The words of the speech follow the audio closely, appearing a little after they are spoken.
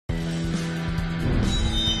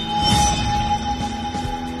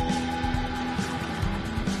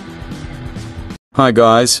Hi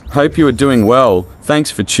guys, hope you are doing well.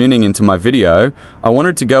 Thanks for tuning into my video. I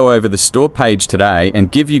wanted to go over the store page today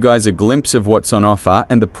and give you guys a glimpse of what's on offer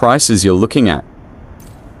and the prices you're looking at.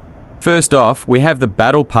 First off, we have the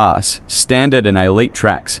Battle Pass, Standard and Elite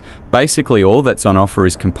tracks. Basically all that's on offer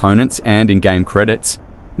is components and in-game credits.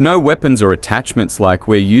 No weapons or attachments like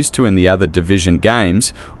we're used to in the other Division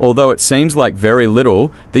games. Although it seems like very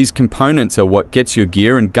little, these components are what gets your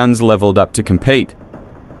gear and guns leveled up to compete.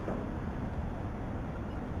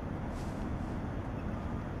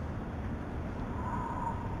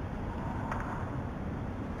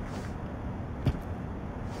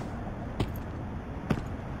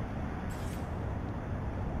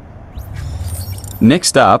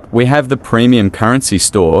 Next up, we have the premium currency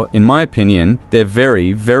store. In my opinion, they're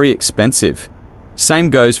very expensive.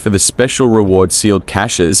 Same goes for the special reward sealed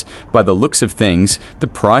caches. By the looks of things, the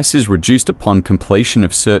price is reduced upon completion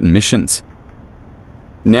of certain missions.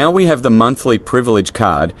 Now we have the monthly privilege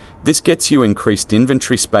card. This gets you increased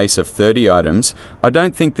inventory space of 30 items. I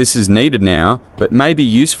don't think this is needed now, but may be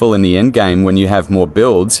useful in the endgame when you have more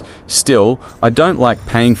builds. Still, I don't like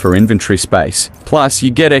paying for inventory space. Plus,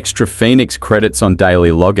 you get extra Phoenix credits on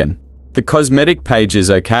daily login. The cosmetic page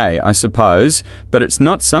is okay, I suppose, but it's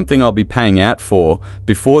not something I'll be paying out for.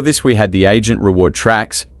 Before this we had the agent reward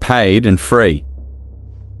tracks, paid and free.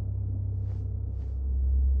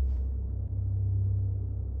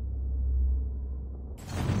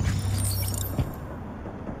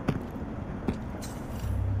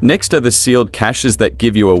 Next are the sealed caches that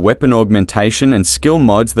give you a weapon augmentation and skill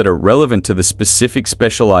mods that are relevant to the specific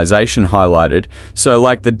specialization highlighted. So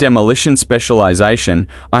like the demolition specialization,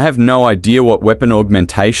 I have no idea what weapon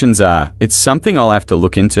augmentations are. It's something I'll have to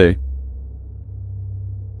look into.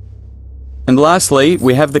 And lastly,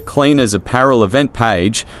 we have the Cleaners Apparel event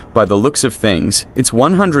page. By the looks of things, it's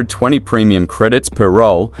 120 premium credits per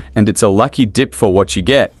roll, and it's a lucky dip for what you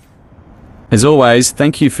get. As always,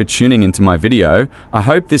 thank you for tuning into my video. I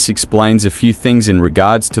hope this explains a few things in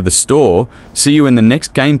regards to the store. See you in the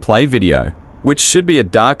next gameplay video, which should be a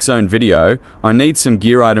Dark Zone video. I need some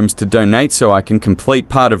gear items to donate so I can complete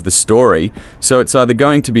part of the story. So it's either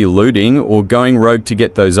going to be looting or going rogue to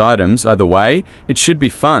get those items. Either way, it should be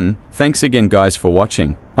fun. Thanks again guys for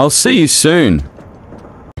watching. I'll see you soon.